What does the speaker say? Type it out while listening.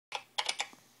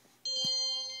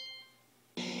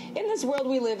this world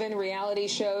we live in, reality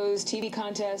shows, TV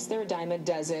contests, they're a dime a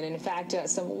dozen. In fact,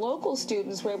 some local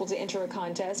students were able to enter a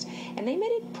contest, and they made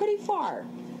it pretty far.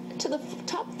 To the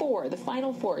top four, the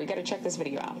final four. You got to check this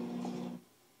video out.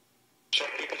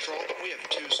 Shark Patrol, we have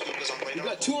two scumbas on radar. We've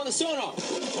got two on the sonar.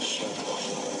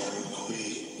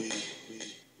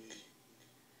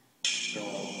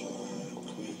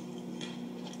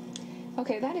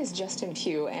 Okay, that is Justin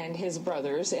Pugh and his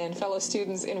brothers and fellow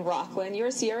students in Rockland. You're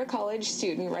a Sierra College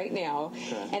student right now,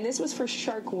 and this was for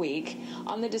Shark Week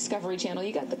on the Discovery Channel.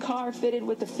 You got the car fitted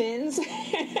with the fins.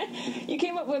 You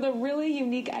came up with a really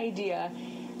unique idea,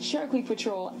 Shark Week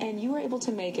Patrol, and you were able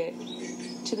to make it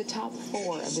to the top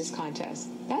four of this contest.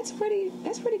 That's pretty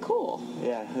cool.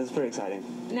 Yeah, it was pretty exciting.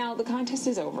 Now, the contest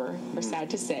is over, we're sad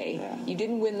to say. Yeah. You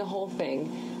didn't win the whole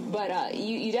thing. But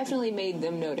you definitely made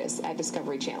them notice at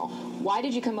Discovery Channel. Why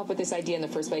did you come up with this idea in the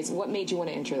first place? What made you want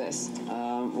to enter this?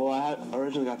 Well, I had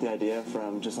originally got the idea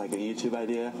from just like a YouTube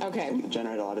idea. Okay. It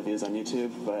generated a lot of views on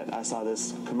YouTube, but I saw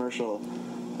this commercial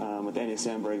with Andy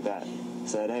Samberg that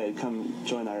said, hey, come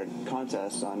join our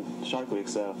contest on Shark Week.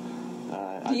 So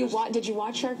did you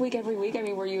watch Shark Week every week? I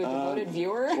mean, were you a devoted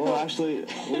viewer? Well, actually,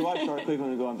 we watch Shark Week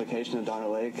when we go on vacation to Donner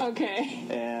Lake. Okay.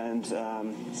 And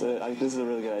so this is a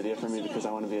really good idea for me because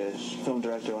I want to be a film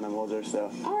director when I'm older. So.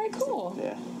 All right, cool.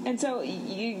 Yeah. And so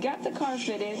you got the car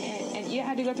fitted, and you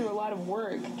had to go through a lot of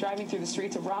work driving through the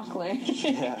streets of Rockland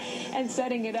and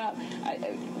setting it up.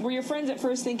 Were your friends at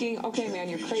first thinking, okay, man,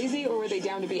 you're crazy, or were they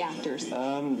down to be actors? They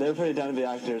were pretty down to be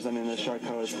actors. I mean, the shark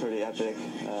car was pretty epic.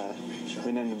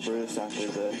 We named him Bruce after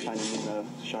the Finding Nemo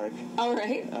shark. All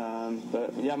right.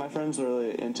 But yeah, my friends were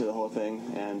really into the whole thing,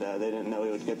 and they didn't know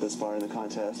we would get this far in the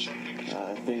contest.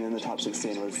 Being in the top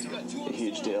 16 was a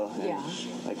huge deal. And, yeah.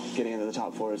 Like getting into the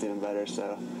top 4 is even better.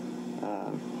 So,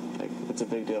 it's a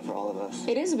big deal for all of us.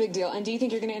 It is a big deal. And do you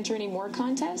think you're going to enter any more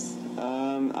contests?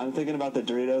 I'm thinking about the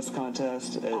Doritos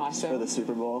contest. It's awesome. For the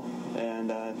Super Bowl, and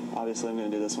obviously I'm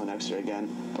going to do this one next year again.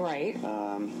 Right.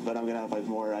 But I'm going to have like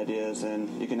more ideas,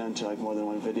 and you can enter like more than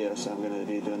one video, so I'm going to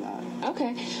be doing that.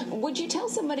 Okay. Would you tell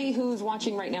somebody who's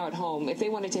watching right now at home, if they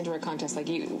wanted to enter a contest like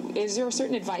you, is there a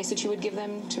certain advice that you would give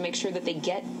them to make sure that they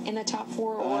get in the top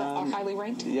 4 or are highly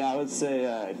ranked? Yeah, I would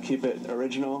say keep it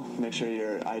original. Make sure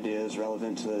your idea is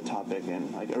relevant to the topic,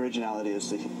 and like originality is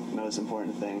the most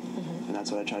important thing, and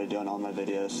that's what I try to do on all my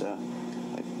videos. So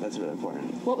that's really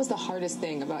important. What was the hardest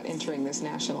thing about entering this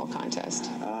national contest?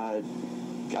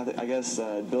 I guess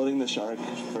building the shark,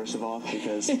 first of all,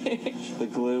 because the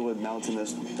glue would melt in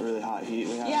this really hot heat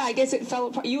we have. Yeah, I guess it fell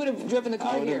apart. You would have driven the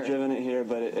car here. I would have driven it here,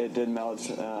 but it did melt.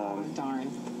 Oh,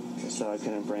 darn. So I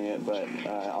couldn't bring it, but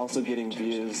also getting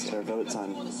views or votes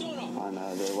on their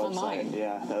website. Online.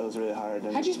 Yeah, that was really hard.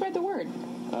 How'd you spread the word?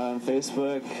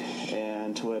 Facebook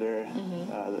and Twitter.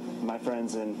 My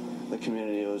friends in the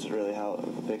community was really a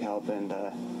big help, and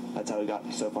that's how we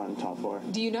got so far in the top 4.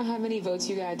 Do you know how many votes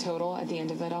you got total at the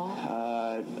end of it all?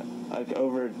 Like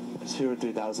over 2,000 or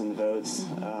 3,000 votes.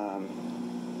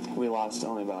 We lost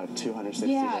only about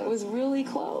 260 Yeah, votes. It was really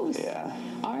close. Yeah.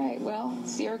 All right, well,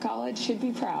 Sierra College should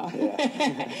be proud. Yeah.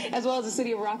 As well as the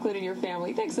city of Rockland and your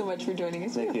family. Thanks so much for joining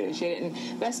us. Thank you. Appreciate it.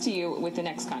 And best to you with the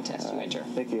next contest you enter.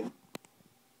 Thank you.